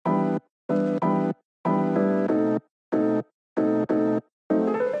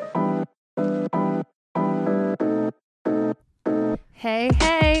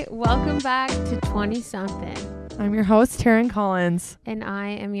Hey, welcome back to 20 something. I'm your host, Taryn Collins. And I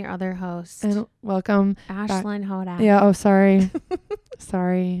am your other host. And welcome Ashlyn, hold on. Yeah, oh, sorry.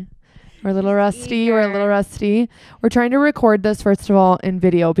 Sorry. We're a little rusty. We're trying to record this, first of all, in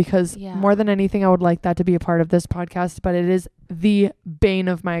video because more than anything, I would like that to be a part of this podcast, but it is the bane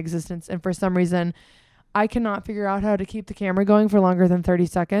of my existence. And for some reason, I cannot figure out how to keep the camera going for longer than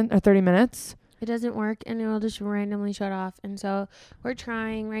 30 minutes. It doesn't work and it'll just randomly shut off. And so we're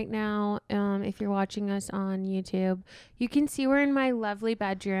trying right now. If you're watching us on YouTube, you can see we're in my lovely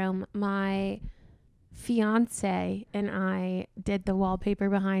bedroom. My fiance and I did the wallpaper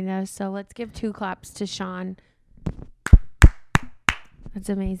behind us. So let's give 2 claps to Sean. That's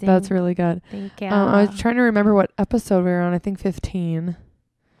amazing. That's really good. Thank you. I was trying to remember what episode we were on. I think 15.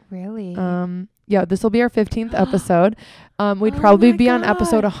 Really? Yeah, this will be our 15th episode. We'd probably be on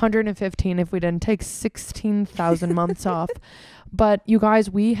episode 115 if we didn't take 16,000 months off. But you guys,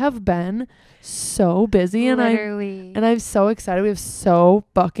 we have been so busy Literally. and I'm so excited. We have so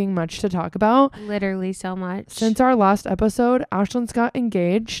fucking much to talk about. Literally so much. Since our last episode, Ashlyn's got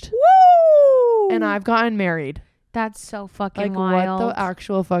engaged. Woo! And I've gotten married. That's so fucking wild. Like, what the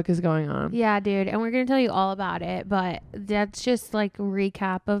actual fuck is going on? Yeah, dude. And we're going to tell you all about it. But that's just like a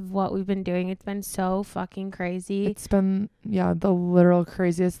recap of what we've been doing. It's been so fucking crazy. It's been, the literal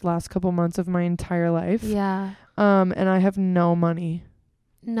craziest last couple months of my entire life. Yeah. And I have no money.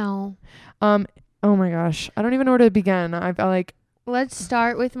 No. Oh my gosh. I don't even know where to begin. Let's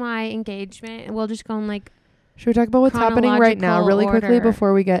start with my engagement. And we'll just go in should we talk about what's happening right now really quickly order.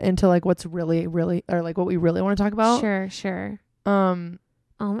 before we get into what's really, really, or what we really want to talk about? Sure. Oh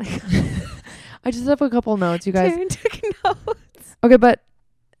my God. I just have a couple notes, you guys. Taryn took notes. Okay, but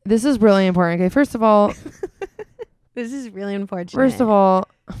this is really important. Okay, first of all. This is really unfortunate. First of all.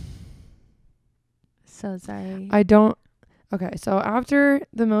 So sorry. Okay, so after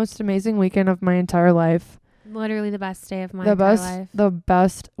the most amazing weekend of my entire life. Literally the best day of my entire life. The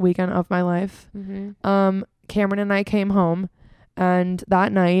best weekend of my life. Mm-hmm. Cameron and I came home, and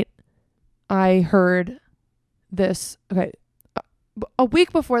that night I heard this. Okay, a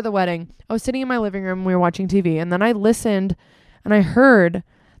week before the wedding, I was sitting in my living room. We were watching TV, and then I listened, and I heard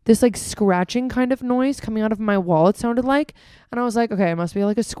this scratching kind of noise coming out of my wall. It sounded like, and I was like, okay, it must be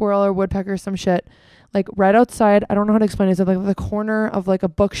a squirrel or woodpecker or some shit. Right outside. I don't know how to explain it. It's the corner of a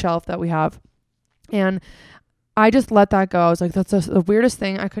bookshelf that we have, and I just let that go. I was like, that's the weirdest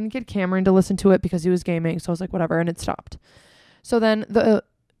thing. I couldn't get Cameron to listen to it because he was gaming. So I was like, whatever. And it stopped. So then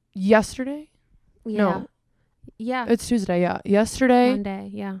yesterday? Yeah. No. Yeah. It's Tuesday. Yeah. Yesterday. Monday.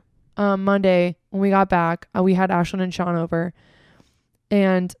 Yeah. Monday when we got back, we had Ashlyn and Sean over.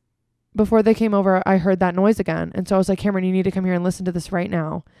 And before they came over, I heard that noise again. And so I was like, Cameron, you need to come here and listen to this right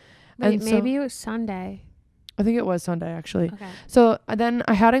now. Wait, and maybe it was Sunday. I think it was Sunday, actually. Okay. So then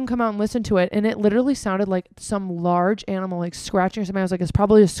I had him come out and listen to it, and it literally sounded like some large animal scratching or something. I was like, it's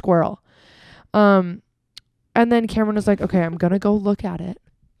probably a squirrel. And then Cameron was like, okay, I'm going to go look at it,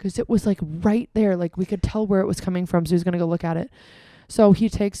 because it was right there. We could tell where it was coming from, so he was going to go look at it. So he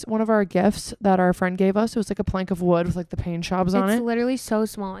takes one of our gifts that our friend gave us. It was a plank of wood with the paint jobs on it. It's literally so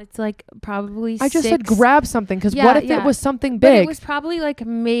small. It's probably I just said grab something, because what if it was something big? But it was probably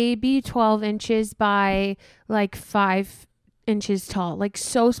maybe 12 inches by 5 inches tall.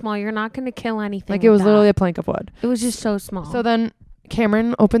 So small. You're not going to kill anything. It was literally a plank of wood. It was just so small. So then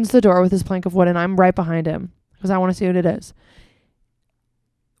Cameron opens the door with his plank of wood, and I'm right behind him because I want to see what it is.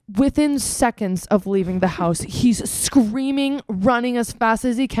 Within seconds of leaving the house, he's screaming, running as fast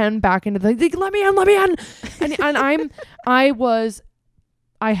as he can back into let me in. And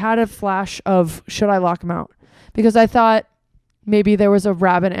I had a flash of, should I lock him out? Because I thought maybe there was a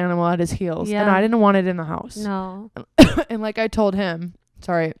rabid animal at his heels, and I didn't want it in the house. No. And I told him,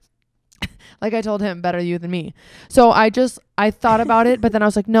 better you than me. So I thought about it, but then I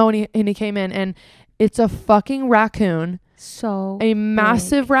was like, no, and he came in, and it's a fucking raccoon. So a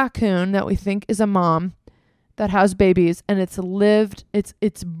massive raccoon that we think is a mom that has babies, and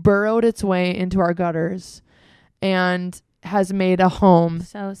it's burrowed its way into our gutters and has made a home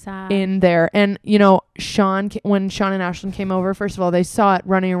so sad in there. And when Sean and Ashlyn came over, first of all, they saw it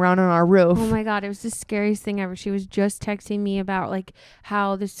running around on our roof. Oh my God, it was the scariest thing ever. She was just texting me about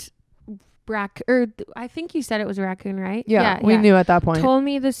how this I think you said it was a raccoon, right? Yeah, we knew at that point. Told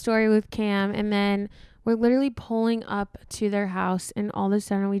me the story with Cam, and then we're literally pulling up to their house, and all of a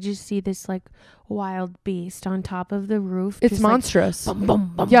sudden we just see this wild beast on top of the roof. It's monstrous. Bum,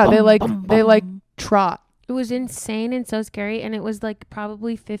 bum, bum, yeah, bum, they trot. It was insane and so scary, and it was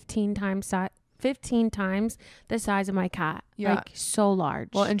probably 15 times 15 times the size of my cat. Yeah. Like so large.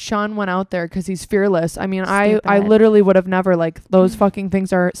 Well, and Sean went out there because he's fearless. I mean, I Stupid. literally would have never, like, those fucking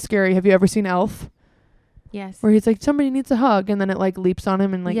things are scary. Have you ever seen Elf? Yes. Where he's like, somebody needs a hug, and then it like leaps on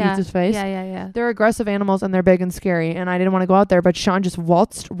him and like eats his face. Yeah. They're aggressive animals and they're big and scary, and I didn't want to go out there, but Sean just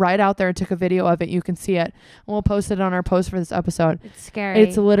waltzed right out there and took a video of it. You can see it. We'll post it on our post for this episode. It's scary.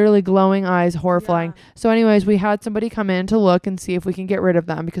 It's literally glowing eyes, horrifying. Yeah. So anyways, we had somebody come in to look and see if we can get rid of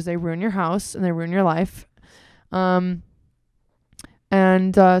them because they ruin your house and they ruin your life. So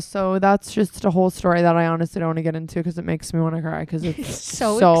that's just a whole story that I honestly don't want to get into because it makes me want to cry because it's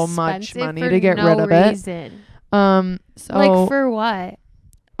so much money to get rid of it. So like for what?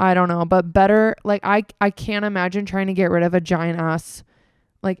 I don't know, but better, like I can't imagine trying to get rid of a giant ass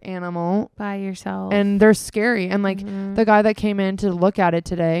like animal By yourself. and they're scary. And like the guy that came in to look at it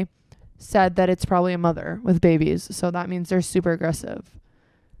today said that it's probably a mother with babies, so that means they're super aggressive.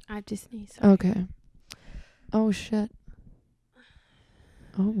 I just sneezed. Okay. Oh shit.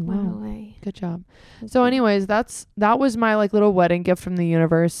 Oh wow. Away. Good job. So anyways, that was my like little wedding gift from the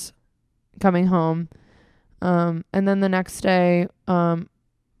universe coming home. And then the next day,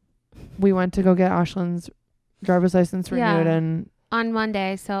 we went to go get Ashlyn's driver's license renewed and on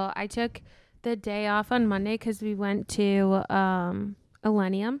Monday. So I took the day off on Monday because we went to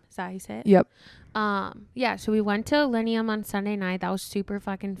Millennium. Is that how you say it? Yep. So we went to Millennium on Sunday night. That was super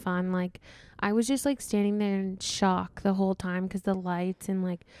fucking fun. Like I was just like standing there in shock the whole time because the lights and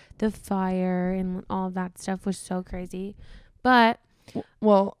like the fire and all of that stuff was so crazy. But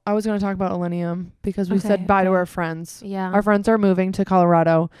well, I was going to talk about Millennium because we said bye to our friends. Yeah. Our friends are moving to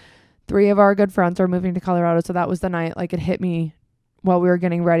Colorado. 3 of our good friends are moving to Colorado. So that was the night, like it hit me while we were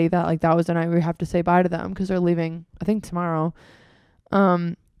getting ready that like that was the night we have to say bye to them because they're leaving, I think tomorrow.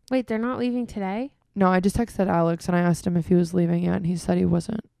 Wait, they're not leaving today? No, I just texted Alex and I asked him if he was leaving yet and he said he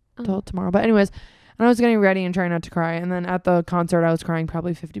wasn't till tomorrow. But anyways, and I was getting ready and trying not to cry. And then at the concert, I was crying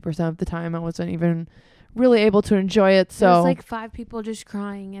probably 50% of the time. I wasn't even really able to enjoy it. So there's like 5 people just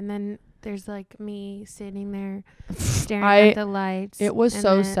crying, and then there's like me sitting there staring at the lights. It was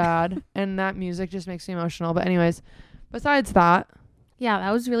so sad, and that music just makes me emotional. But anyways, besides that, yeah,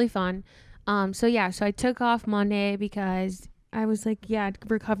 that was really fun. So I took off Monday because I was like,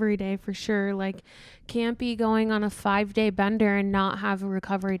 recovery day for sure. Like, can't be going on a 5-day bender and not have a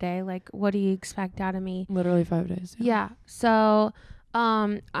recovery day. Like, what do you expect out of me? Literally 5 days. Yeah. So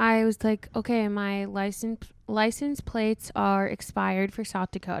I was like, okay, my license plates are expired for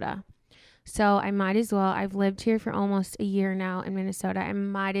South Dakota. So I might as well, I've lived here for almost a year now in Minnesota. I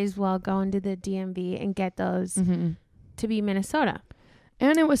might as well go into the DMV and get those to be Minnesota.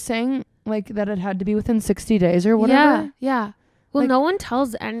 And it was saying like that it had to be within 60 days or whatever. Yeah. Well, like,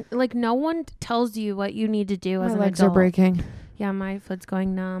 no one tells you what you need to do as an adult. My legs are breaking. Yeah, my foot's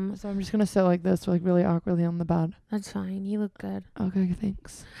going numb. So I'm just going to sit like this, like really awkwardly on the bed. That's fine. You look good. Okay,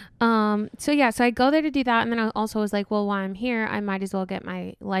 thanks. So I go there to do that. And then I also was like, well, while I'm here, I might as well get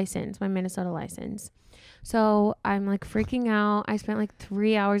my license, my Minnesota license. So I'm like freaking out. I spent like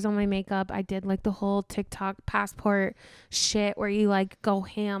 3 hours on my makeup. I did like the whole TikTok passport shit where you like go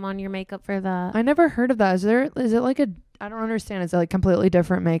ham on your makeup for the... I never heard of that. Is it like I don't understand. Is it like completely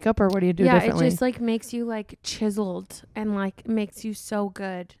different makeup or what do you do differently? Yeah, it just like makes you like chiseled and like makes you so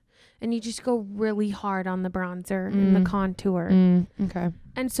good. And you just go really hard on the bronzer and the contour. Okay.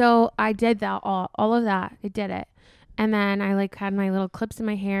 And so I did that, all of that. I did it. And then I like had my little clips in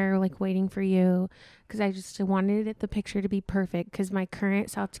my hair, like waiting for you. Because I just wanted the picture to be perfect. Because my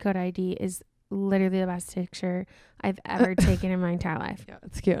current South Dakota ID is literally the best picture I've ever taken in my entire life. Yeah,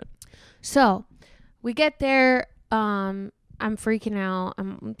 it's cute. So we get there. I'm freaking out.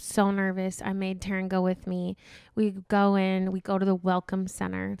 I'm so nervous. I made Taryn go with me. We go to the welcome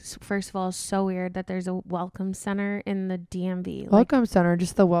center. First of all, it's so weird that there's a welcome center in the DMV. Welcome center,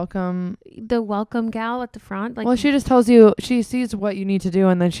 just the welcome gal at the front. Like, well, she just tells you, she sees what you need to do,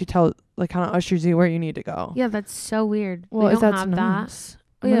 and then she kind of ushers you where you need to go. Yeah, that's so weird. Well, we don't that's have nice.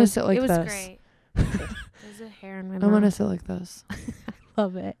 that. I'm gonna sit like this. It was great. There's a hair in my mouth. I'm gonna sit like this. I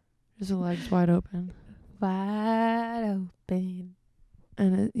love it. Just the legs wide open. Wide open.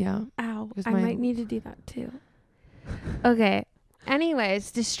 And Ow. I might need to do that too. Okay.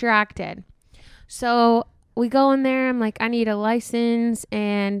 Anyways, distracted. So we go in there. I'm like, I need a license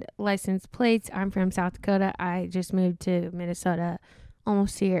and license plates. I'm from South Dakota. I just moved to Minnesota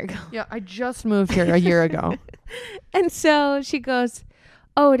almost a year ago. Yeah, I just moved here a year ago. And so she goes,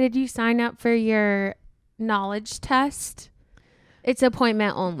 oh, did you sign up for your knowledge test? It's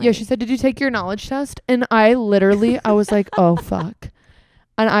appointment only. Yeah, she said, did you take your knowledge test? And I was like, oh, fuck.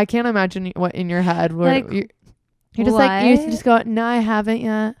 And I can't imagine what in your head. Like, You just like you just go, no, I haven't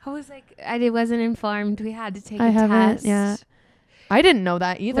yet. I was like, I wasn't informed. We had to take I a haven't test. yet. I didn't know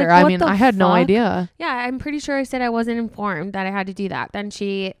that either. Like, I mean, I had no idea. Yeah, I'm pretty sure I said I wasn't informed that I had to do that. Then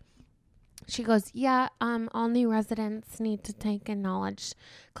she goes, yeah, all new residents need to take a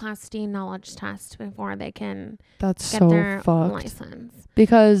class D knowledge test before they can get their license.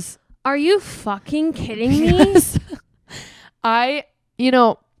 Because are you fucking kidding me? I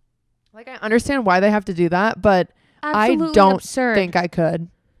understand why they have to do that, but Absolutely I don't absurd. think I could.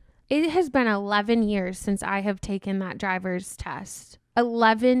 It has been 11 years since I have taken that driver's test.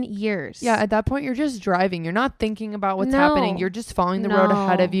 11 years. Yeah, at that point, you're just driving. You're not thinking about what's happening. You're just following the road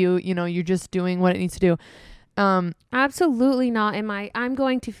ahead of you. You know, you're just doing what it needs to do. Absolutely not. I'm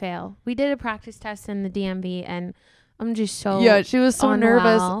going to fail. We did a practice test in the DMV, and I'm just so Yeah, she was so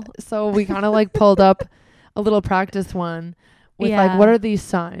nervous. So we kind of like pulled up a little practice one with like, what are these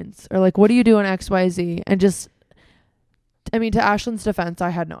signs? Or like, what do you do in XYZ? And just... I mean, to Ashlyn's defense, I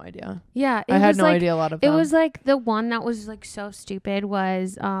had no idea. Yeah. I had no idea a lot of them. It was like the one that was like so stupid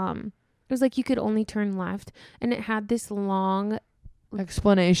was, it was like you could only turn left, and it had this long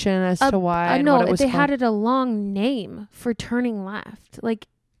explanation as to why. And what it was they called. had it a long name for turning left. Like,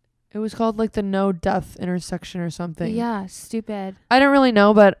 it was called like the no death intersection or something. Yeah, stupid. I don't really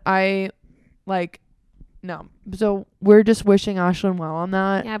know, but no. So we're just wishing Ashlyn well on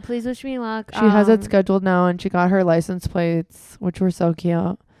that. Yeah, please wish me luck. She has it scheduled now, and she got her license plates, which were so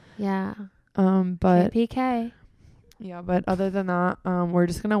cute. Yeah. But PK. Yeah, but other than that, we're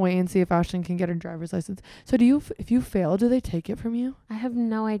just gonna wait and see if Ashlyn can get her driver's license. So if you fail, do they take it from you? I have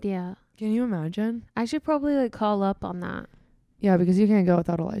no idea. Can you imagine? I should probably like call up on that. Yeah, because you can't go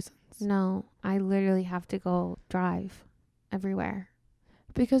without a license. No, I literally have to go drive everywhere.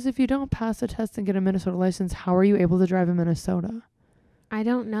 Because if you don't pass a test and get a Minnesota license, how are you able to drive in Minnesota? I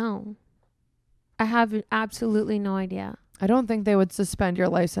don't know. I have absolutely no idea. I don't think they would suspend your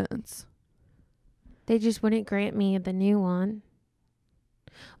license. They just wouldn't grant me the new one.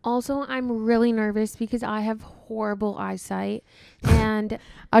 Also, I'm really nervous because I have horrible eyesight, and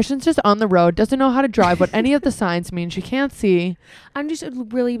Ashlyn's just on the road, doesn't know how to drive, what any of the signs mean. She can't see. I'm just a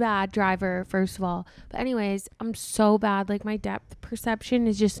really bad driver, first of all. But anyways, I'm so bad. Like, my depth perception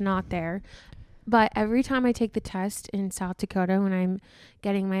is just not there. But every time I take the test in South Dakota, when I'm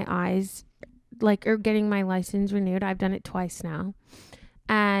getting my eyes, or getting my license renewed, I've done it twice now.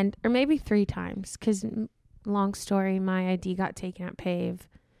 Or maybe 3 times, because long story, my ID got taken at PAVE.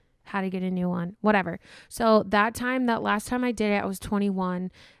 Had to get a new one, whatever. So that last time I did it, I was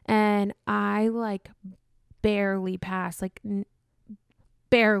 21, and I barely passed,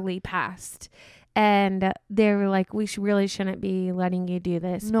 barely passed. And they were like, we really shouldn't be letting you do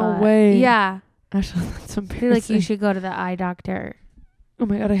this. No way. Yeah. Actually, that's embarrassing. They're like, you should go to the eye doctor. Oh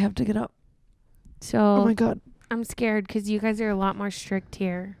my God, I have to get up. So oh my God, I'm scared because you guys are a lot more strict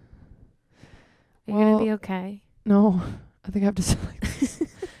here. You're gonna be okay. No, I think I have to sit like this.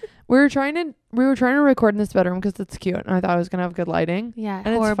 We were trying to record in this bedroom because it's cute, and I thought I was gonna have good lighting. Yeah,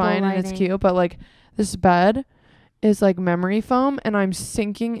 and it's fine lighting. And it's cute, but like this bed is like memory foam, and I'm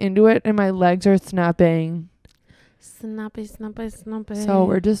sinking into it, and my legs are snapping. Snappy. So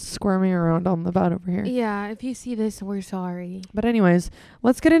we're just squirming around on the bed over here. Yeah, if you see this, we're sorry. But anyways,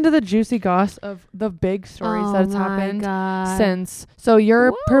 let's get into the juicy goss of the big stories that's happened since. So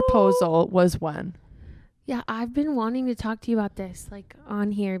your proposal was when? Yeah, I've been wanting to talk to you about this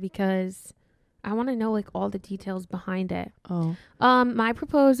on here because I want to know all the details behind it. Oh. My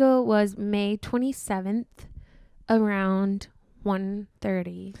proposal was May 27th around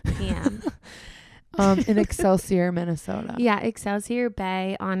 1:30 p.m. In Excelsior, Minnesota. Yeah, Excelsior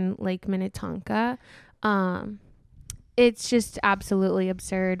Bay on Lake Minnetonka. It's just absolutely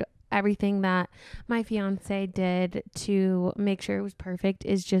absurd. Everything that my fiance did to make sure it was perfect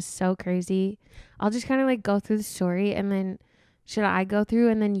is just so crazy. I'll just kind of go through the story, and then should I go through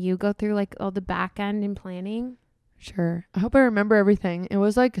and then you go through all the back end and planning? Sure. I hope I remember everything. It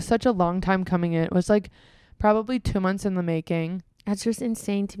was such a long time coming in. It was probably 2 months in the making. That's just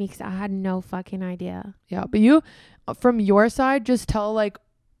insane to me because I had no fucking idea. Yeah, but you, from your side, just tell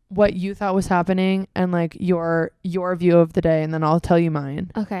what you thought was happening and your view of the day, and then I'll tell you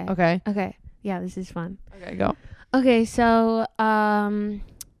mine. Okay. Okay. Okay. Yeah, this is fun. Okay, go. Okay, so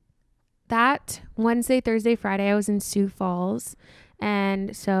that Wednesday, Thursday, Friday, I was in Sioux Falls,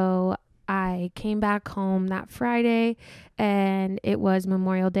 and so I came back home that Friday, and it was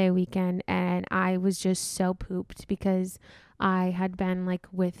Memorial Day weekend, and I was just so pooped because I had been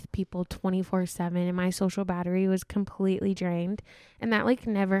with people 24/7, and my social battery was completely drained, and that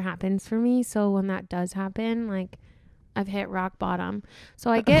never happens for me. So when that does happen, I've hit rock bottom.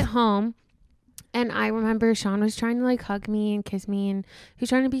 So I get home, And I remember Sean was trying to like hug me and kiss me, and he was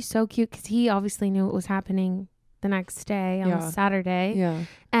trying to be so cute because he obviously knew what was happening the next day on Saturday. Yeah.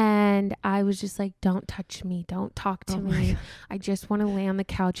 And I was just like, don't touch me. Don't talk to me. I just want to lay on the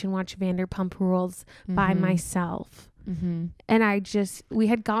couch and watch Vanderpump Rules by myself. And we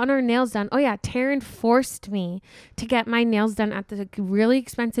had gotten our nails done. Oh yeah, Taryn forced me to get my nails done at the really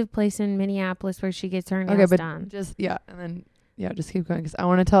expensive place in Minneapolis where she gets her nails done. Just keep going because I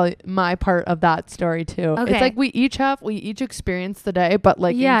want to tell you my part of that story too. Okay. It's like we each experienced the day, but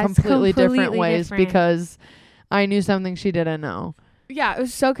like in completely different ways because I knew something she didn't know. Yeah, it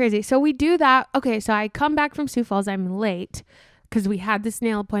was so crazy. So we do that. Okay, so I come back from Sioux Falls. I'm late because we had this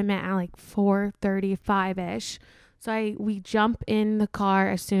nail appointment at like 4:35ish. So we jump in the car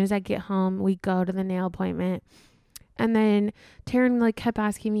as soon as I get home. We go to the nail appointment. And then Taryn like kept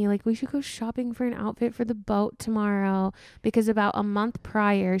asking me like, we should go shopping for an outfit for the boat tomorrow, because about a month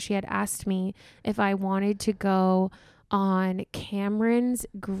prior she had asked me if I wanted to go on Cameron's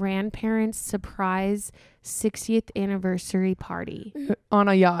grandparents' surprise 60th anniversary party on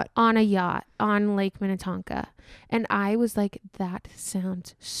a yacht on Lake Minnetonka. And I was like, that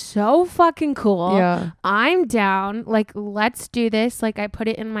sounds so fucking cool. Yeah. I'm down. Like, let's do this. Like, I put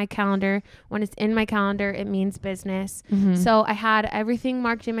it in my calendar. When it's in my calendar, it means business. So I had everything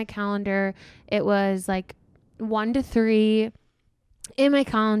marked in my calendar. It was like 1 to 3 in my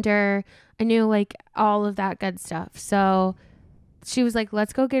calendar. I knew like all of that good stuff. So she was like,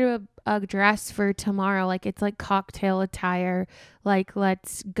 let's go get a dress for tomorrow. Like, it's like cocktail attire. Like,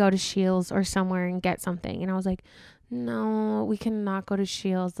 let's go to Shields or somewhere and get something. And I was like, no, we cannot go to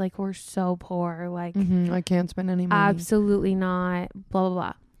Shields. Like, we're so poor. Like, I can't spend any money. Absolutely not. Blah, blah,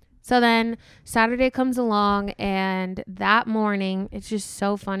 blah. So then Saturday comes along, and that morning, it's just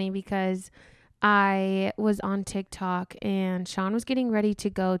so funny because I was on TikTok and Sean was getting ready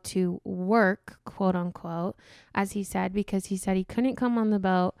to go to work, quote unquote, as he said, because he said he couldn't come on the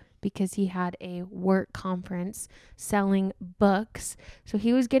boat because he had a work conference selling books. So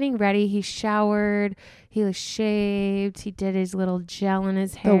he was getting ready. He showered, he was shaved, he did his little gel in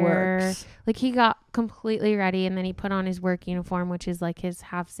his hair. Like, he got completely ready, and then he put on his work uniform, which is like his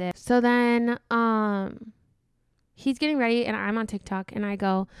half zip. So then he's getting ready, and I'm on TikTok, and I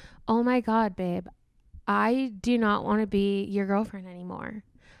go, oh my God, babe, I do not want to be your girlfriend anymore.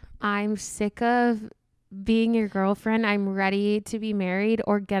 I'm sick of being your girlfriend. I'm ready to be married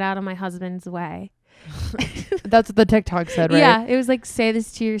or get out of my husband's way. That's what the TikTok said, right? Yeah, it was like, say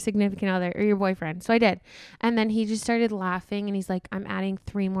this to your significant other or your boyfriend. So I did. And then he just started laughing, and he's like, I'm adding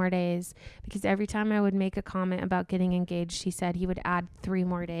 3 more days, because every time I would make a comment about getting engaged, he said he would add 3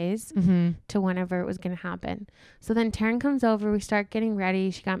 more days to whenever it was going to happen. So then Taryn comes over, we start getting ready.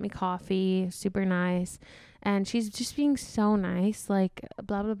 She got me coffee, super nice. And she's just being so nice, like,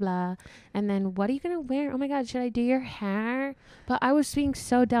 blah, blah, blah. And then, what are you going to wear? Oh, my God, should I do your hair? But I was being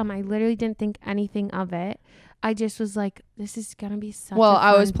so dumb. I literally didn't think anything of it. I just was like, this is going to be such a fun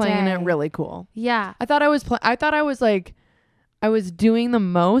I was playing day. it really cool. Yeah. I thought I was like, I was doing the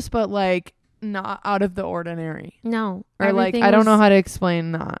most, but like not out of the ordinary. No. Or like, I don't know how to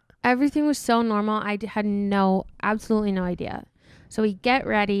explain that. Everything was so normal. I had absolutely no idea. So we get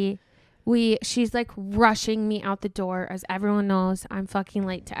ready. She's like rushing me out the door. As everyone knows, I'm fucking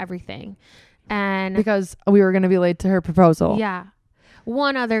late to everything. And because we were going to be late to her proposal. Yeah.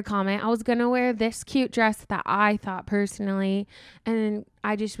 One other comment. I was going to wear this cute dress that I thought personally. And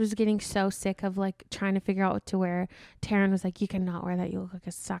I just was getting so sick of like trying to figure out what to wear. Taryn was like, you cannot wear that. You look like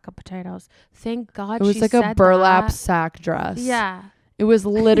a sack of potatoes. Thank God she said that. It was like a burlap sack dress. Yeah. It was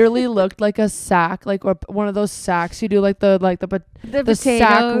literally looked like a sack, like one of those sacks you do, like the potato,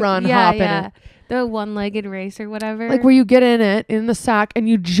 sack run hop in it. The one-legged race or whatever. Like where you get in the sack and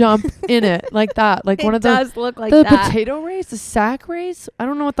you jump in it like that. Like one of those. It does look like the that. Potato race, the sack race. I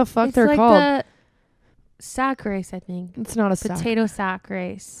don't know what the fuck It's they're like called. The sack race, I think. It's not a sack. Potato sack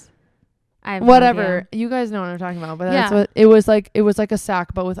race. Whatever. You guys know what I'm talking about. But that's what it was like. It was like a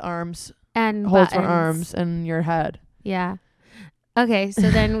sack, but with arms and holes for arms and your head. Yeah. Okay, so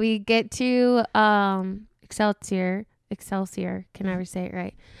then we get to Excelsior. Can never say it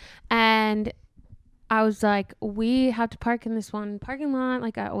right. And I was like, we have to park in this one parking lot.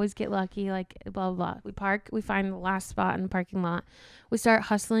 Like, I always get lucky, like, blah, blah, blah. We park. We find the last spot in the parking lot. We start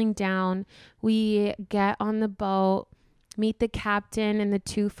hustling down. We get on the boat, meet the captain and the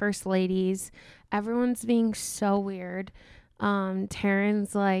 2 first ladies. Everyone's being so weird.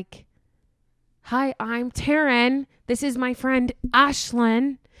 Taryn's like, hi, I'm Taryn. This is my friend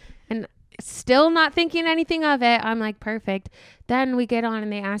Ashlyn. And still not thinking anything of it. I'm like, perfect. Then we get on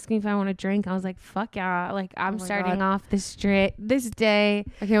and they ask me if I want to drink. I was like, fuck yeah. Like, I'm starting off this day.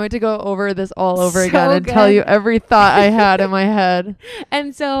 I can't wait to go over this all over So again and tell you every thought I had in my head.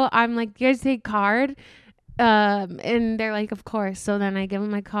 And so I'm like, you guys take card? And they're like, of course. So then I give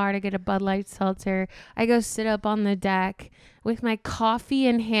them my card. I get a Bud Light seltzer. I go sit up on the deck with my coffee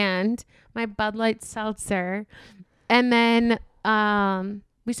in hand, my Bud Light seltzer. And then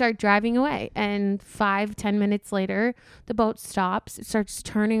we start driving away. And 5-10 minutes later, the boat stops. It starts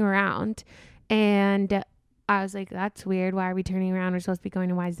turning around. And I was like, that's weird. Why are we turning around? We're supposed to be going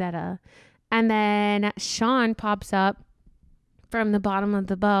to Wyzetta. And then Sean pops up from the bottom of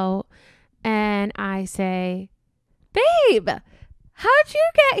the boat. And I say, babe, how'd you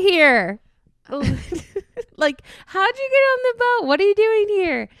get here? Like, how'd you get on the boat? What are you doing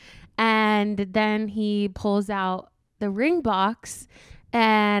here? And then he pulls out the ring box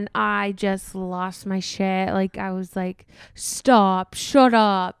and I just lost my shit. Like, I was like, stop, shut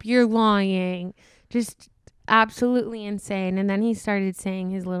up, you're lying. Just absolutely insane. And then he started saying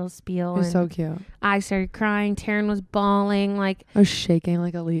his little spiel. It was so cute. I started crying. Taryn was bawling. Like, I was shaking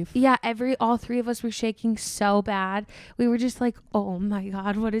like a leaf. Yeah, all three of us were shaking so bad. We were just like, oh my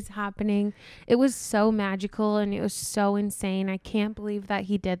God, what is happening? It was so magical and it was so insane. I can't believe that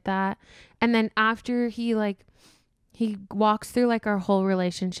he did that. And then after he walks through like our whole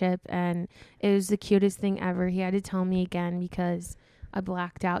relationship, and it was the cutest thing ever. He had to tell me again because I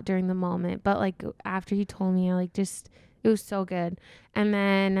blacked out during the moment. But like after he told me, it was so good. And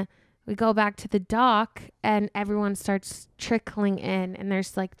then we go back to the dock and everyone starts trickling in, and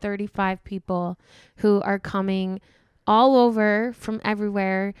there's like 35 people who are coming all over from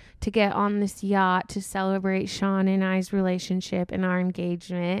everywhere to get on this yacht to celebrate Sean and I's relationship and our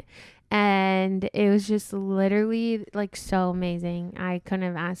engagement. And it was just literally like so amazing. I couldn't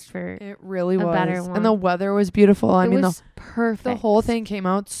have asked for It really a was. better one. And the weather was beautiful. I mean, was perfect. The whole thing came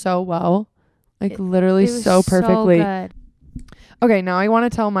out so well. Like, literally it was so perfectly. So good. Okay, now I want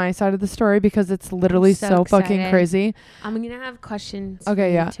to tell my side of the story because it's literally so fucking crazy. I'm going to have questions.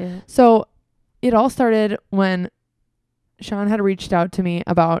 Okay, yeah. Too. So it all started when Sean had reached out to me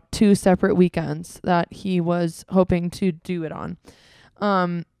about 2 separate weekends that he was hoping to do it on.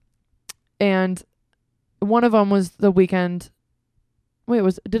 And one of them was the weekend.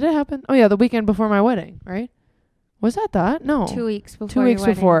 Did it happen? Oh yeah, the weekend before my wedding, right? Was that? No. 2 weeks before. 2 weeks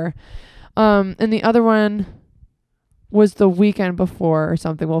before. And the other one was the weekend before or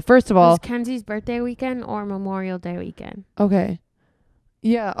something. Well, first of all, was Kenzie's birthday weekend or Memorial Day weekend? Okay.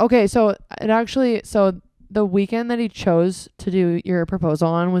 Yeah. Okay. So the weekend that he chose to do your proposal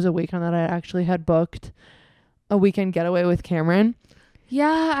on was a weekend that I actually had booked a weekend getaway with Cameron.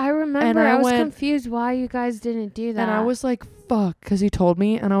 Yeah, I remember. I was confused why you guys didn't do that. And I was like, fuck, because he told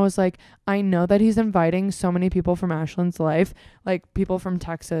me. And I was like, I know that he's inviting so many people from Ashlyn's life, like people from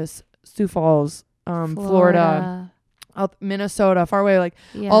Texas, Sioux Falls, Florida, Minnesota, far away, like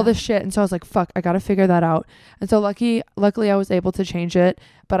all this shit. And so I was like, fuck, I got to figure that out. And so luckily I was able to change it,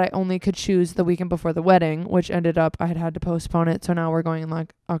 but I only could choose the weekend before the wedding, which ended up, I had to postpone it. So now we're going in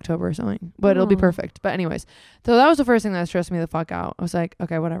like October or something, but it'll be perfect. But anyways, so that was the first thing that stressed me the fuck out. I was like,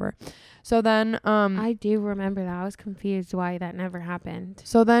 okay, whatever. So then, I do remember that. I was confused why that never happened.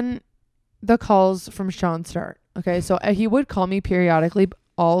 So then the calls from Sean start. Okay. So he would call me periodically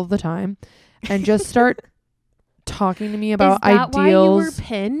all the time and just start talking to me about ideals. Is that why you were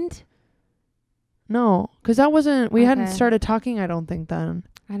pinned? No, because that wasn't, we hadn't started talking, I don't think then.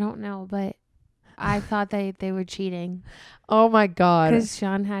 I don't know, but I thought they were cheating. Oh my God. Because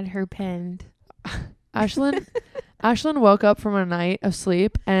Sean had her pinned. Ashlyn woke up from a night of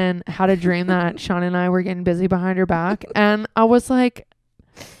sleep and had a dream that Sean and I were getting busy behind her back. And I was like,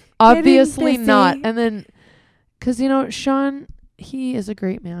 obviously not. And then, because, Sean, he is a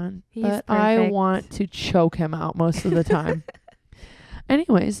great man. He's but perfect. I want to choke him out most of the time.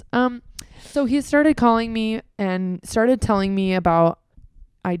 Anyways, so he started calling me and started telling me about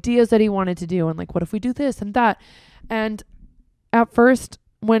ideas that he wanted to do and like, what if we do this and that? And at first,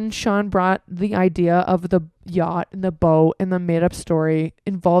 when Sean brought the idea of the yacht and the boat and the made up story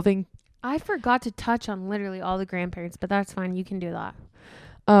involving, I forgot to touch on literally all the grandparents, but that's fine. You can do that.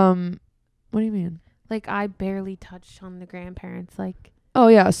 What do you mean? Like, I barely touched on the grandparents. Like, oh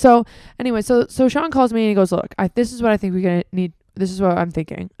yeah. So anyway, so Sean calls me and he goes, look, this is what I think we're going to need. This is what I'm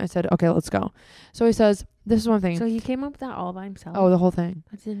thinking. I said, okay, let's go. So he says, this is one thing. So he came up with that all by himself? Oh, the whole thing.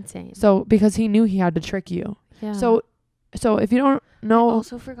 That's insane. So because he knew he had to trick you. Yeah. So if you don't know. I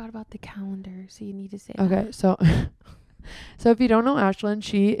also forgot about the calendar. So you need to say okay. that. So if you don't know Ashlyn,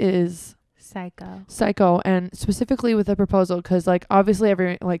 she is Psycho. And specifically with the proposal, because like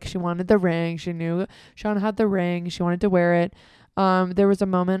obviously she wanted the ring. She knew Sean had the ring. She wanted to wear it. There was a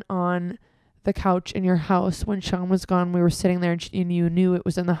moment on the couch in your house when Sean was gone. We were sitting there and you knew it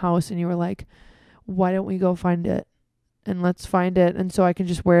was in the house and you were like, why don't we go find it? And let's find it. And so I can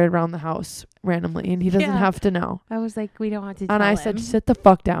just wear it around the house randomly and he doesn't have to know. I was like, we don't have to tell And I said, sit the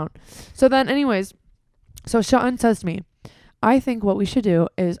fuck down. So then anyways, so Sean says to me, I think what we should do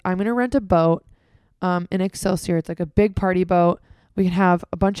is I'm going to rent a boat in Excelsior. It's like a big party boat. We can have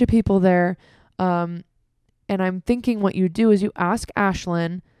a bunch of people there. And I'm thinking what you do is you ask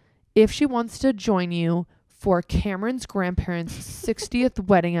Ashlyn if she wants to join you for Cameron's grandparents' 60th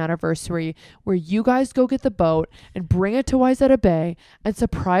wedding anniversary, where you guys go get the boat and bring it to Wayzata Bay and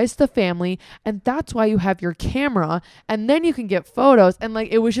surprise the family. And that's why you have your camera. And then you can get photos. And like,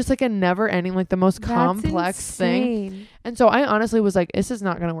 it was just like a never ending, like the most complex thing. And so I honestly was like, this is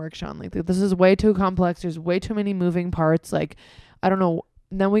not going to work, Sean. Like, this is way too complex. There's way too many moving parts. Like, I don't know.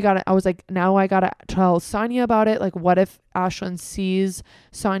 Then I was like, now I got to tell Sonia about it. Like, what if Ashlyn sees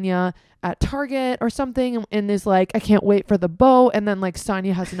Sonia at Target or something and is like, I can't wait for the boat. And then like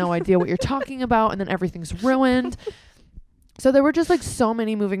Sonia has no idea what you're talking about. And then everything's ruined. So there were just like so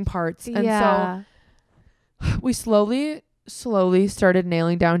many moving parts. And so we slowly started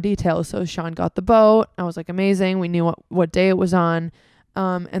nailing down details. So Sean got the boat. I was like, amazing. We knew what day it was on.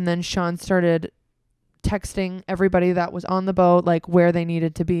 And then Sean started texting everybody that was on the boat, like where they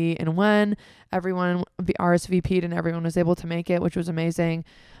needed to be and when. Everyone RSVP'd and everyone was able to make it, which was amazing.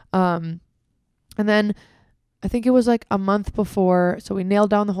 And then I think it was like a month before, so we nailed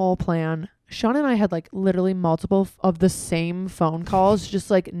down the whole plan. Sean and I had like literally multiple of the same phone calls,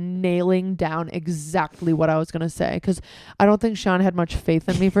 just like nailing down exactly what I was going to say. Cause I don't think Sean had much faith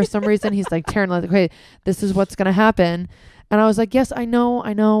in me for some reason. He's like, Taryn, like, okay, this is what's going to happen. And I was like, yes, I know,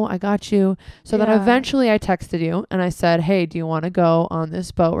 I got you. So then eventually I texted you and I said, hey, do you want to go on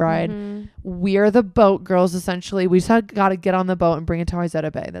this boat ride? Mm-hmm. We're the boat girls, essentially. We just got to get on the boat and bring it to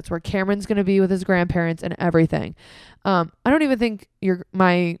Wayzata Bay. That's where Cameron's going to be with his grandparents and everything. I don't even think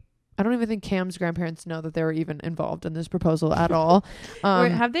Cam's grandparents know that they were even involved in this proposal at all.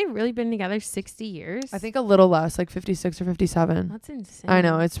 Have they really been together 60 years? I think a little less, like 56 or 57. That's insane. I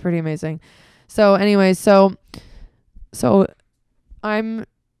know, it's pretty amazing. So anyway, so I'm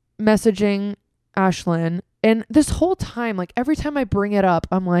messaging Ashlyn, and this whole time, like every time I bring it up,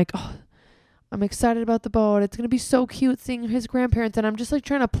 I'm like, oh, I'm excited about the boat. It's going to be so cute seeing his grandparents. And I'm just like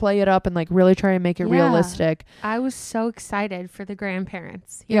trying to play it up and like really try and make it realistic. I was so excited for the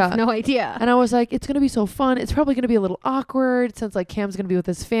grandparents. You have no idea. And I was like, it's going to be so fun. It's probably going to be a little awkward since like Cam's going to be with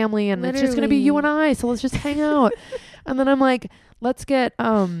his family and it's just going to be you and I. So let's just hang out. And then I'm like, let's get,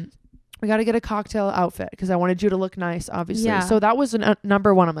 we got to get a cocktail outfit because I wanted you to look nice, obviously. Yeah. So that was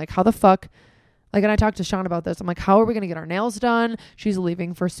number one. I'm like, how the fuck? Like, and I talked to Sean about this. I'm like, how are we going to get our nails done? She's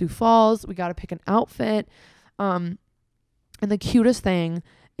leaving for Sioux Falls. We got to pick an outfit. And the cutest thing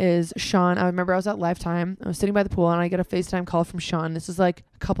is Sean. I remember I was at Lifetime. I was sitting by the pool and I get a FaceTime call from Sean. This is like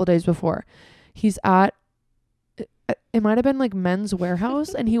a couple days before. He's at, it might have been like Men's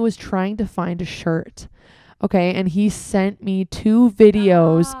Warehouse and he was trying to find a shirt. Okay. And he sent me 2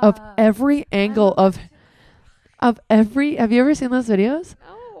 videos of every angle of every, have you ever seen those videos?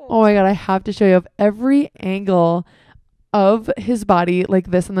 No. Oh my God, I have to show you of every angle of his body like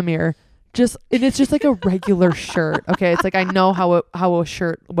this in the mirror. And it's just like a regular shirt. Okay. It's like, I know what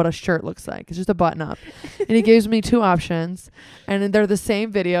a shirt looks like. It's just a button up. And he gives me 2 options and they're the same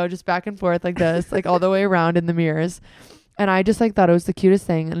video, just back and forth like this, like all the way around in the mirrors. And I just like thought it was the cutest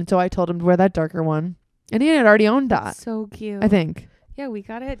thing. And so I told him to wear that darker one. And he had already owned that. That's so cute. I think. Yeah, we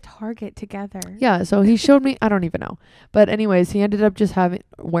got it at Target together. Yeah, so he showed me, I don't even know. But anyways, he ended up just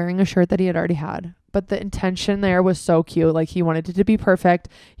wearing a shirt that he had already had. But the intention there was so cute. Like he wanted it to be perfect.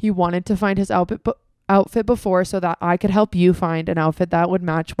 He wanted to find his outfit before so that I could help you find an outfit that would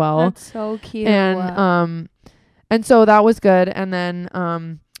match well. That's so cute. And so that was good. And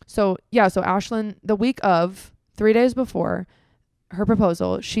then so Ashlyn, the week of 3 days before her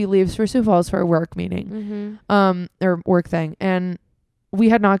proposal, she leaves for Sioux Falls for a work meeting. Or work thing. And we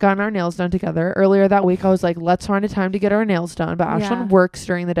had not gotten our nails done together. Earlier that week, I was like, let's find a time to get our nails done. But Ashlyn works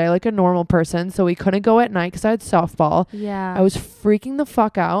during the day like a normal person. So we couldn't go at night because I had softball. Yeah. I was freaking the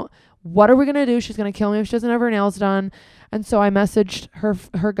fuck out. What are we going to do? She's going to kill me if she doesn't have her nails done. And so I messaged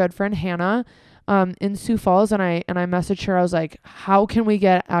her good friend, Hannah, in Sioux Falls. And I messaged her. I was like, how can we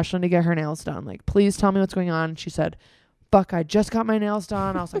get Ashlyn to get her nails done? Like, please tell me what's going on. She said, fuck, I just got my nails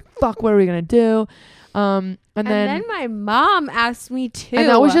done. I was like, fuck, what are we going to do? And then my mom asked me too. And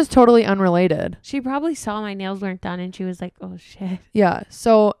that was just totally unrelated. She probably saw my nails weren't done and she was like, oh shit. Yeah.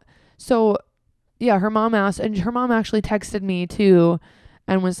 So So yeah, her mom asked, and her mom actually texted me too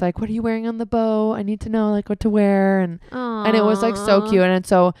and was like, what are you wearing on the boat? I need to know like what to wear. And it was like so cute. And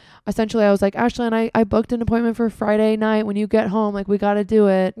so essentially I was like, Ashlyn, I booked an appointment for Friday night. When you get home, like we got to do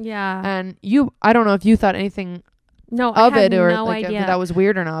it. Yeah. And I don't know if you thought anything no, of I had it or no like idea. if that was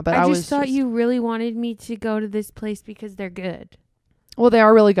weird or not, but I just thought you really wanted me to go to this place because they're good. Well, they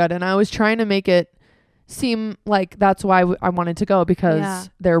are really good. And I was trying to make it seem like that's why I wanted to go, because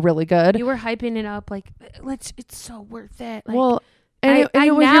they're really good. You were hyping it up like, it's so worth it. Like, well, and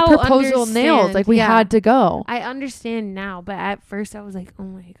it was your proposal nailed. Like we had to go. I understand now, but at first I was like, oh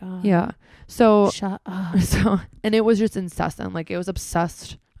my God. Yeah. So shut up. So, and it was just incessant. Like it was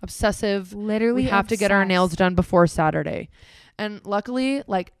obsessive. Literally we have to get our nails done before Saturday. And luckily,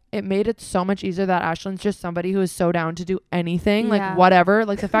 like it made it so much easier that Ashlyn's just somebody who is so down to do anything, like whatever.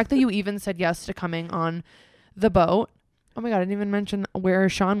 Like the fact that you even said yes to coming on the boat. Oh my God, I didn't even mention where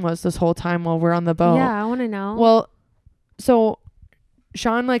Sean was this whole time while we're on the boat. Yeah, I want to know. Well, so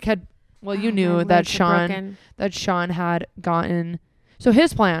Sean like had, well, you knew that Sean had gotten, so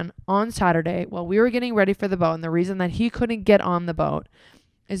his plan on Saturday, while we were getting ready for the boat, and the reason that he couldn't get on the boat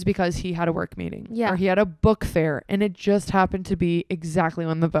is because he had a work meeting. Yeah. Or he had a book fair, and it just happened to be exactly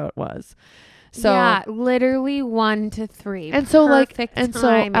when the boat was. So yeah, literally 1 to 3. And so perfect and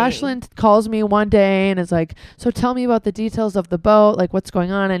timing. so Ashlyn calls me one day and is like, so tell me about the details of the boat, like what's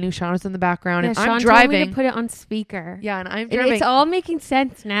going on. I knew Sean was in the background, and Sean I'm driving. told me to put it on speaker. Yeah, and I'm And driving. it's all making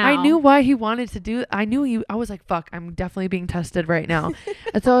sense now. I knew why he wanted to do. I was like, fuck, I'm definitely being tested right now.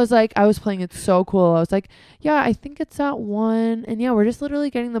 And so I was like, I was playing it so cool. I was like, yeah, I think it's at 1, and yeah, we're just literally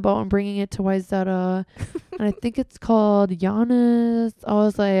getting the boat and bringing it to Wayzata, and I think it's called Giannis. I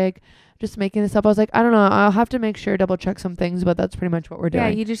was like, just making this up. I was like, I don't know. I'll have to make sure, double check some things, but that's pretty much what we're doing. Yeah,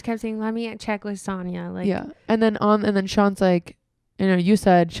 you just kept saying, let me check with Sonia. Like, yeah. And then Sean's like, you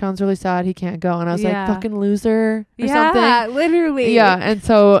said Sean's really sad he can't go. And I was like, fucking loser or something. Yeah, literally. Yeah.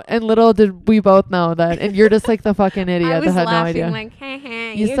 And little did we both know that. And you're just like the fucking idiot that had no idea. Like,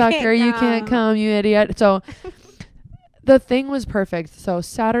 hey, you sucker, you can't come, you idiot. So the thing was perfect. So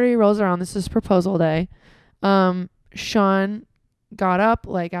Saturday rolls around. This is proposal day. Sean got up,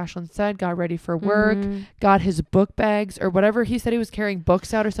 like Ashlyn said, got ready for work, got his book bags or whatever. He said he was carrying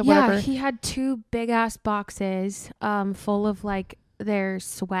books out or something. Yeah, whatever. He had 2 big ass boxes full of like their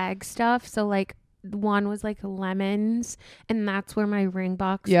swag stuff. So like one was like lemons, and that's where my ring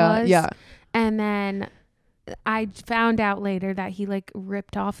box was. Yeah. And then I found out later that he like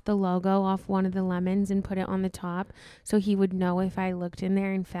ripped off the logo off one of the lemons and put it on the top, so he would know if I looked in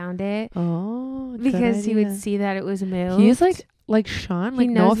there and found it. Oh, because he would see that it was moved. He's like Sean, like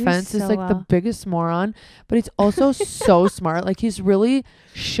no offense, is like the biggest moron, but he's also so smart. Like he's really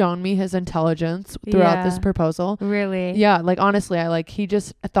shown me his intelligence throughout this proposal. Really? Yeah, like honestly, he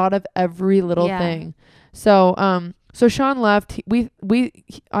just thought of every little thing. So so Sean left.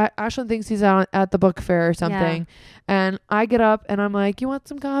 Ashlyn thinks he's out at the book fair or something, and I get up and I'm like, you want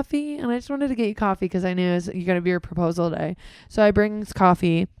some coffee? And I just wanted to get you coffee because I knew you're gonna be your proposal day. So I bring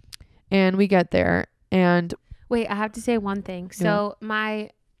coffee, and we get there. And wait, I have to say one thing. So my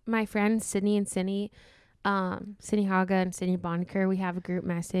friends Sydney and Sydney Haga and Sydney Bonker, we have a group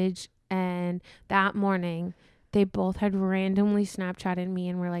message, and that morning they both had randomly Snapchatted me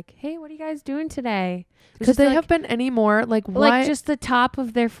and were like, hey, what are you guys doing today? Could they have been any more like what? Like just the top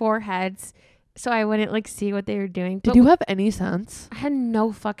of their foreheads, so I wouldn't like see what they were doing. Did you have any sense? I had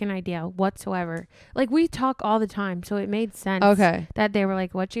no fucking idea whatsoever. Like we talk all the time, so it made sense. Okay. That they were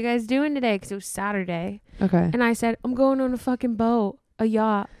like, what you guys doing today? Because it was Saturday. Okay. And I said, I'm going on a fucking boat, a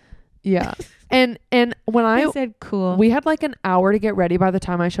yacht. Yeah. And when I said cool, we had like an hour to get ready by the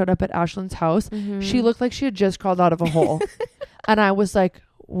time I showed up at Ashlyn's house. She looked like she had just crawled out of a hole. And I was like,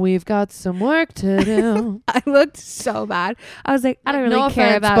 we've got some work to do. I looked so bad. I was like, I don't really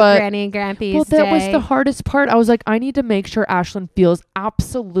care about Granny and Grampy's Well, that was the hardest part. I was like, I need to make sure Ashlyn feels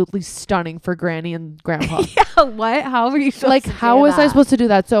absolutely stunning for Granny and Grandpa. Yeah, what? How were you supposed to do how was that? I supposed to do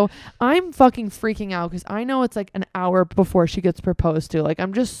that? So I'm fucking freaking out because I know it's like an hour before she gets proposed to. Like,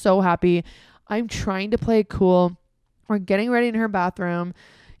 I'm just so happy. I'm trying to play it cool. We're getting ready in her bathroom.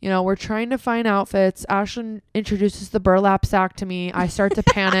 We're trying to find outfits. Ashlyn introduces the burlap sack to me. I start to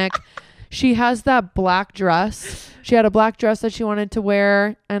panic. She has that black dress. She had a black dress that she wanted to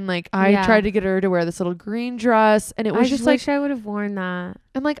wear. And I tried to get her to wear this little green dress. And it was just wish I would have worn that.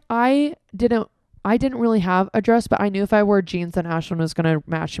 And I didn't really have a dress, but I knew if I wore jeans, then Ashlyn was going to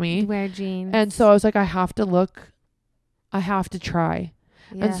match me. Wear jeans. And so I was like, I have to try.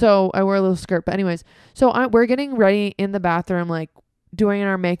 Yeah. And so I wore a little skirt. But anyways, so we're getting ready in the bathroom, doing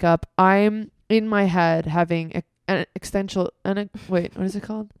our makeup. I'm in my head having an what is it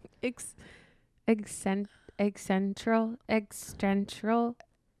called? Excentral.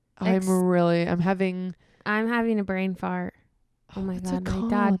 I'm having a brain fart. Oh my what's God. it My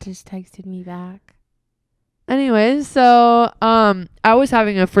dad called? just texted me back. Anyways, so I was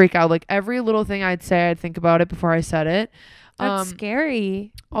having a freak out. Like every little thing I'd say, I'd think about it before I said it. That's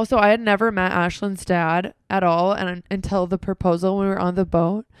scary. Also, I had never met Ashlyn's dad at all, and until the proposal when we were on the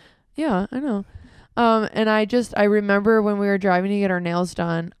boat. Yeah, I know. And I remember when we were driving to get our nails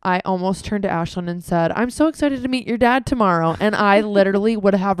done, I almost turned to Ashlyn and said, "I'm so excited to meet your dad tomorrow." And I literally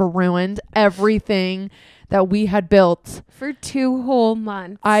would have ruined everything that we had built for 2 whole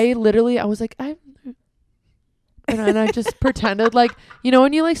months. I was like, and I just pretended like,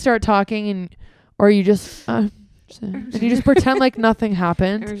 when you like start talking or you just, and you just pretend like nothing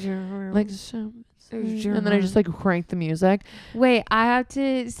happened. Like, and then I just like cranked the music. Wait, I have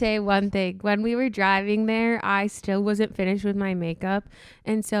to say one thing. When we were driving there, I still wasn't finished with my makeup.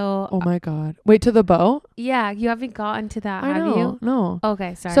 And so. Oh my God. Wait, to the boat? Yeah. You haven't gotten to that, have you? No.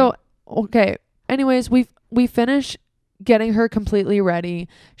 Okay. Sorry. So, okay. Anyways, we finish getting her completely ready.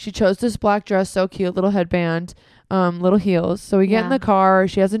 She chose this black dress, so cute, little headband, little heels. So we get in the car.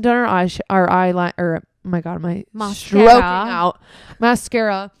 She hasn't done our eyeliner, or oh my God, my mascara. Stroking out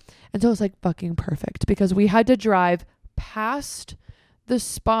mascara. And so it was like fucking perfect because we had to drive past the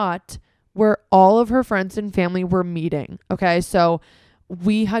spot where all of her friends and family were meeting. Okay. So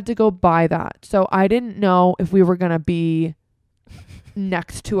we had to go by that. So I didn't know if we were going to be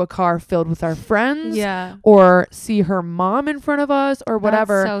next to a car filled with our friends or see her mom in front of us or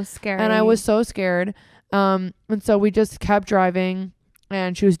whatever. That's so scary. And I was so scared. And so we just kept driving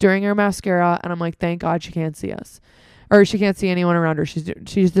and she was doing her mascara and I'm like, thank God she can't see us. Or she can't see anyone around her.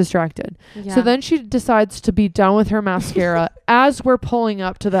 She's distracted. Yeah. So then she decides to be done with her mascara as we're pulling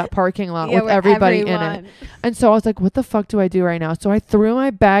up to that parking lot with everyone in it. And so I was like, what the fuck do I do right now? So I threw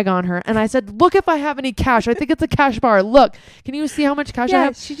my bag on her and I said, look if I have any cash. I think it's a cash bar. Look, can you see how much cash I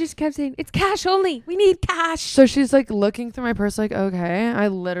have? She just kept saying, it's cash only. We need cash. So she's like looking through my purse like, okay. I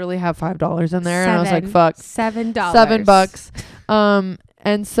literally have $5 in there. And I was like, fuck. $7. $7.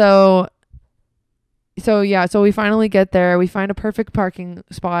 And so we finally get there. We find a perfect parking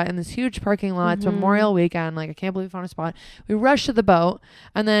spot in this huge parking lot. It's Memorial Weekend. Like, I can't believe we found a spot. We rush to the boat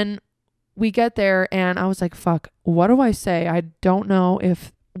and then we get there and I was like, fuck, what do I say? I don't know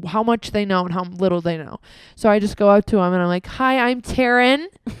how much they know and how little they know. So I just go up to him and I'm like, hi, I'm Taryn.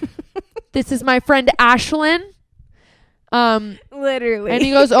 This is my friend Ashlyn. Literally. And he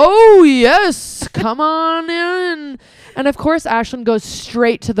goes, oh yes, come on in. And of course Ashlyn goes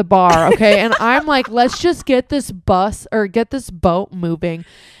straight to the bar. Okay. And I'm like, let's just get this boat moving.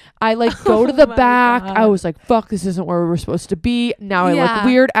 I like go to the back. God. I was like, fuck, this isn't where we were supposed to be. Now I look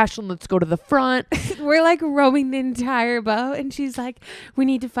weird. Ashlyn, let's go to the front. We're like rowing the entire boat. And she's like, we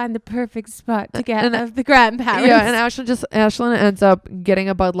need to find the perfect spot to get out of the grandparents. Yeah. And Ashlyn ends up getting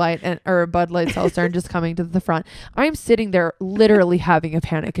a Bud Light or a Bud Light seltzer and just coming to the front. I'm sitting there literally having a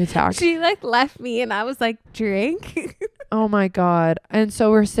panic attack. She like left me and I was like, drink. Oh my God. And so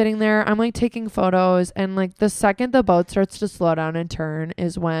we're sitting there. I'm like taking photos. And like the second the boat starts to slow down and turn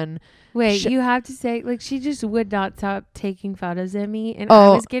is when. Wait, you have to say, like, she just would not stop taking photos of me. And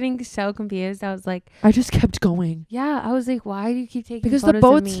I was getting so confused. I was like. I just kept going. Yeah. I was like, why do you keep taking photos of me?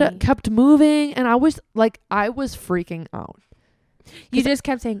 Because the boat kept moving. And I was freaking out. You just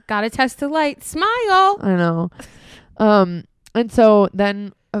kept saying, gotta test the light. Smile. I know. And so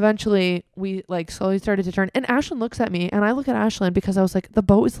then eventually we like slowly started to turn and Ashlyn looks at me and I look at Ashlyn because I was like, the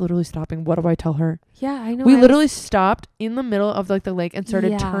boat is literally stopping. What do I tell her? Yeah, I know. We literally stopped in the middle of like the lake and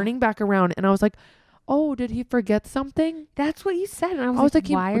started turning back around. And I was like, oh, did he forget something? That's what you said. And I was like,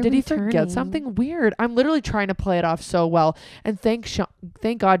 did he forget something weird? I'm literally trying to play it off so well. And thank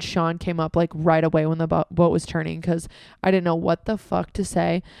God Sean came up like right away when the boat was turning because I didn't know what the fuck to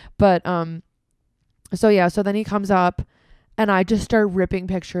say. But so then he comes up. And I just start ripping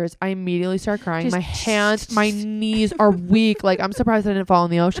pictures. I immediately start crying. My knees are weak. Like, I'm surprised I didn't fall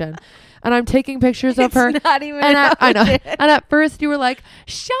in the ocean. And I'm taking pictures of her. Not even I know. And at first you were like,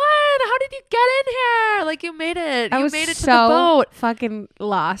 Sean, how did you get in here? Like, you made it. You made it to the boat. Fucking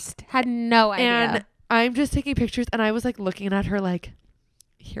lost. Had no idea. And I'm just taking pictures. And I was like looking at her like,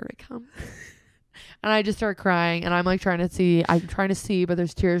 here it comes. And I just start crying. And I'm like trying to see, but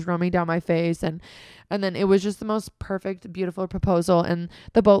there's tears running down my face. And then it was just the most perfect, beautiful proposal. And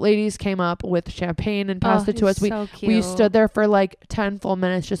the boat ladies came up with champagne and passed it to us. We stood there for like 10 full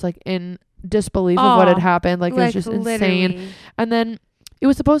minutes, just like in disbelief of what had happened. Like it was just insane. And then it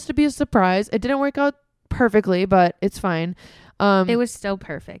was supposed to be a surprise. It didn't work out perfectly, but it's fine. It was so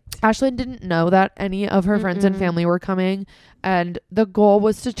perfect. Ashlyn didn't know that any of her friends and family were coming, and the goal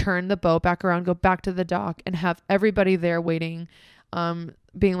was to turn the boat back around, go back to the dock, and have everybody there waiting,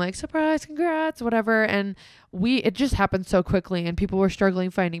 being like, surprise, congrats, whatever. And it just happened so quickly, and people were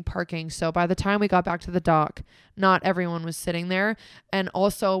struggling finding parking. So by the time we got back to the dock, not everyone was sitting there. And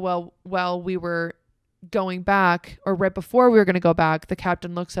also, while we were going back, or right before we were going to go back, the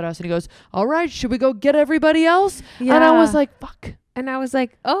captain looks at us and he goes, all right, should we go get everybody else? Yeah. And I was like, fuck. And I was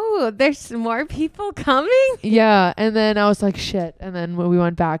like, oh, there's more people coming? Yeah. And then I was like, shit. And then when we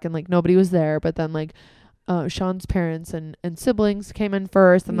went back and like nobody was there, but then like Sean's parents and siblings came in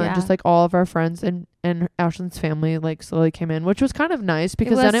first, and then just like all of our friends and Ashlyn's family like slowly came in, which was kind of nice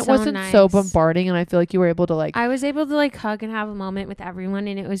because then it wasn't so bombarding, and I feel like you were able to like, I was able to like hug and have a moment with everyone,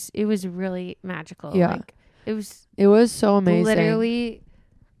 and it was really magical. Yeah. Like, it was so amazing. Literally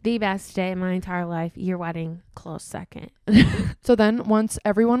the best day of my entire life. Your wedding, close second. So then once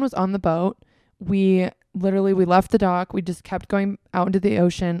everyone was on the boat, we left the dock. We just kept going out into the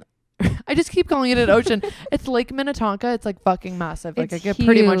ocean. I just keep calling it an ocean. It's Lake Minnetonka. It's like fucking massive. Like it's it could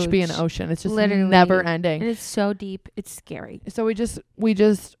pretty much be an ocean. It's just literally never ending. And it's so deep. It's scary. So we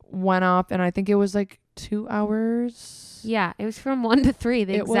just went off, and I think it was like 2 hours. Yeah, it was from 1 to 3.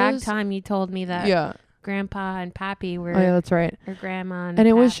 The exact time you told me that. Yeah. Grandpa and Pappy were. Oh yeah, that's right. Or Grandma and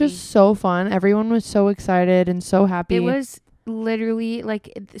it was just so fun. Everyone was so excited and so happy. It was literally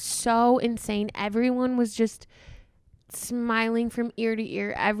like so insane. Everyone was just smiling from ear to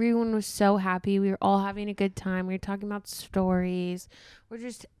ear. Everyone was so happy. We were all having a good time. We were talking about stories. We're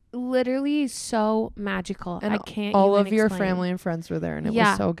just literally so magical. And I can't all even of your explain. family and friends were there, and it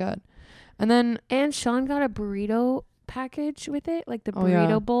was so good. And Sean got a burrito package with it, like the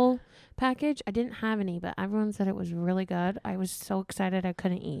burrito bowl package. I didn't have any, but everyone said it was really good. I was so excited I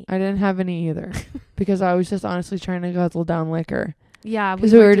couldn't eat. I didn't have any either because I was just honestly trying to guzzle down liquor. Yeah,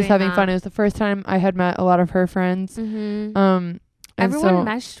 because we were just having fun. It was the first time I had met a lot of her friends. Mm-hmm. Everyone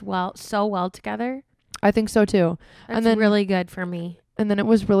meshed so well together. I think so too. That's and then really good for me. And then it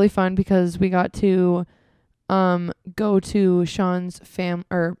was really fun because we got to go to Sean's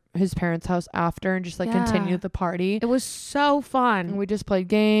his parents' house after and just like continue the party. It was so fun. And we just played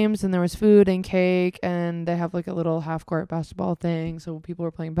games, and there was food and cake, and they have like a little half-court basketball thing, so people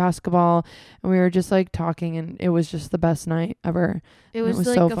were playing basketball, and we were just like talking, and it was just the best night ever. It was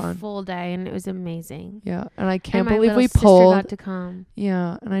like so a fun. Full day, and it was amazing. Yeah, and I can't believe my we little pulled. sister got to come.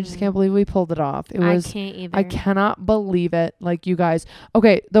 Yeah, and I just can't believe we pulled it off. I can't either. I cannot believe it. Like, you guys.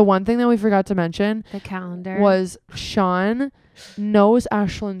 Okay, the one thing that we forgot to mention, the calendar, was Sean knows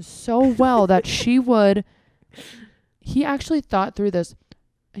Ashlyn so well that he actually thought through this.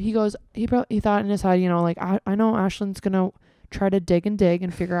 He goes, he thought in his head, like, I know Ashlyn's gonna try to dig and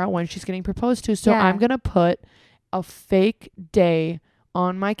figure out when she's getting proposed to, so I'm gonna put a fake day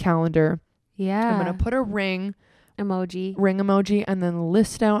on my calendar. I'm gonna put a ring emoji and then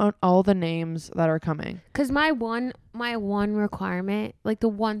list out all the names that are coming. Because my one requirement, like the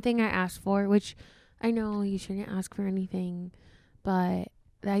one thing I asked for, which I know you shouldn't ask for anything, but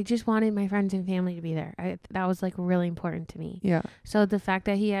I just wanted my friends and family to be there. That was like really important to me. Yeah. So the fact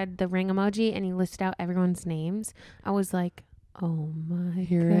that he had the ring emoji and he listed out everyone's names, I was like, oh my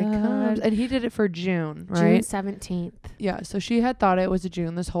Here God. it comes. And he did it for June, right? June 17th. Yeah. So she had thought it was a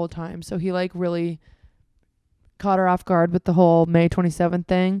June this whole time. So he like really caught her off guard with the whole May 27th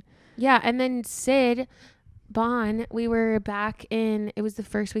thing. Yeah. And then Sid Bon, we were back it was the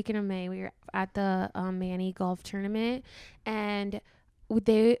first weekend of May. We were at the Manny golf tournament, and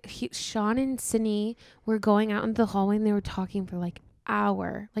Sean and Sydney were going out into the hallway, and they were talking for like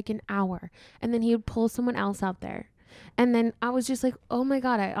an hour, and then he would pull someone else out there, and then I was just like, oh my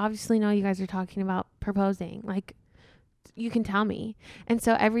God, I obviously know you guys are talking about proposing, like you can tell me. And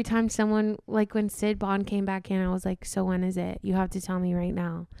so every time someone, like when Sid Bon came back in, I was like, so when is it? You have to tell me right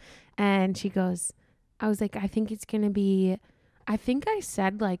now. And she goes, I was like, I think it's going to be, I think I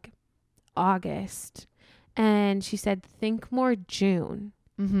said like August. And she said, think more June.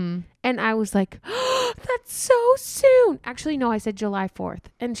 Mm-hmm. And I was like, oh, that's so soon. Actually, no, I said July 4th.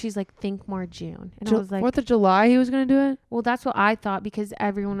 And she's like, think more June. And I was like, 4th of July he was going to do it? Well, that's what I thought because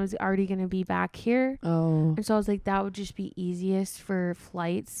everyone was already going to be back here. Oh. And so I was like, that would just be easiest for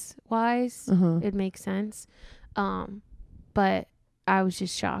flights wise. It makes sense. But I was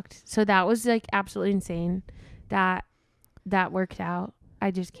just shocked. So that was like absolutely insane that worked out. I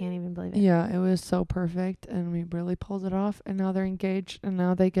just can't even believe it. Yeah, it was so perfect, and we really pulled it off, and now they're engaged, and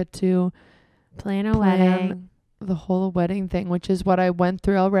now they get to plan a wedding. The whole wedding thing, which is what I went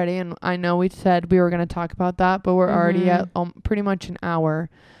through already, and I know we said we were going to talk about that, but we're already at pretty much an hour,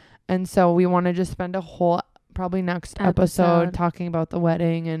 and so we want to just spend probably next episode talking about the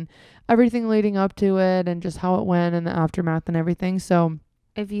wedding and everything leading up to it and just how it went and the aftermath and everything. So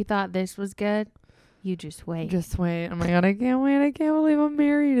if you thought this was good, you just wait. Just wait. Oh my God, I can't wait. I can't believe I'm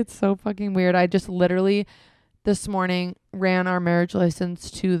married. It's so fucking weird. I just literally this morning ran our marriage license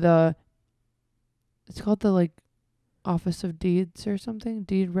to it's called the like Office of Deeds or something,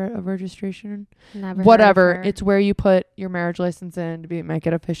 of registration, whatever. It's where you put your marriage license in to make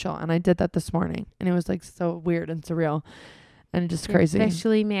it official. And I did that this morning, and it was like so weird and surreal, and just crazy.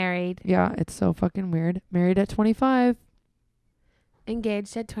 Officially married. Yeah, it's so fucking weird. Married at 25,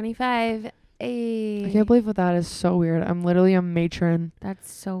 engaged at 25. Ay. I can't believe what that is. So weird. I'm literally a matron.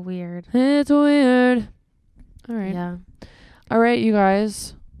 That's so weird. It's weird. All right. Yeah. All right, you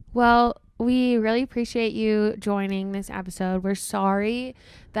guys. Well, we really appreciate you joining this episode. We're sorry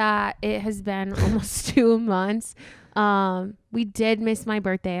that it has been almost 2 months. We did miss my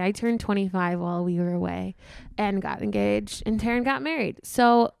birthday. I turned 25 while we were away and got engaged, and Taryn got married.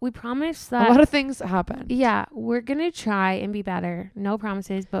 So we promise that a lot of things happen. Yeah, we're going to try and be better. No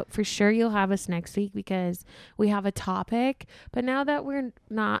promises, but for sure you'll have us next week because we have a topic. But now that we're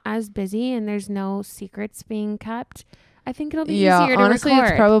not as busy and there's no secrets being kept, I think it'll be easier to honestly, record.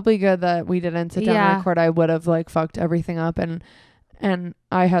 It's probably good that we didn't sit down and record. I would have like fucked everything up, and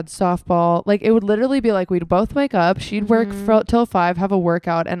I had softball. Like it would literally be like we'd both wake up, she'd work till 5, have a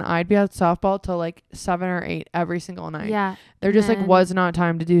workout, and I'd be at softball till like 7 or 8 every single night. Yeah, there just like was not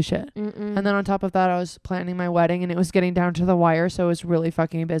time to do shit. Mm-mm. And then on top of that, I was planning my wedding, and it was getting down to the wire, so it was really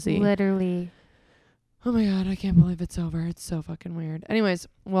fucking busy. Literally. Oh my God, I can't believe it's over. It's so fucking weird. Anyways,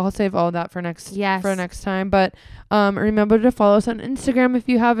 we'll save all of that for next time. But remember to follow us on Instagram if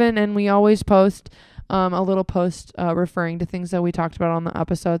you haven't, and we always post a little post referring to things that we talked about on the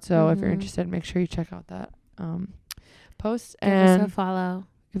episode. So if you're interested, make sure you check out that post. Give us a follow.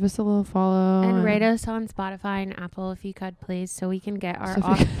 Give us a little follow. And rate us on Spotify and Apple if you could, please, so we can get our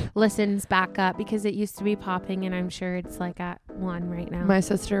listens back up, because it used to be popping and I'm sure it's like at 1 right now. My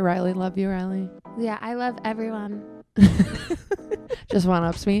sister Riley, love you, Riley. Yeah, I love everyone. Just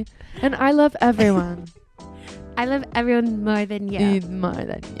one-ups me. And I love everyone. I love everyone more than you.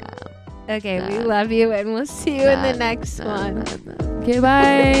 Okay, we love you, and we'll see you in the next one. Okay,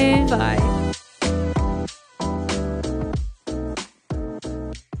 bye. Bye.